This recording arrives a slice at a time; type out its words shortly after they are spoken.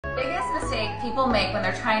Biggest mistake people make when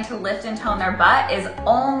they're trying to lift and tone their butt is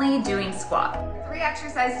only doing squat. 3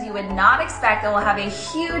 exercises you would not expect that will have a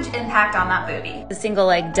huge impact on that booty. The single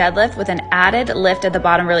leg deadlift with an added lift at the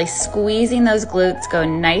bottom, really squeezing those glutes, go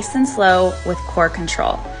nice and slow with core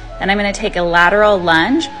control. Then I'm gonna take a lateral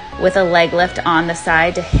lunge with a leg lift on the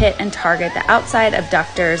side to hit and target the outside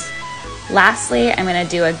abductors. Lastly, I'm gonna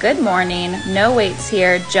do a good morning, no weights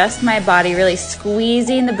here, just my body really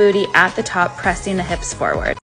squeezing the booty at the top, pressing the hips forward.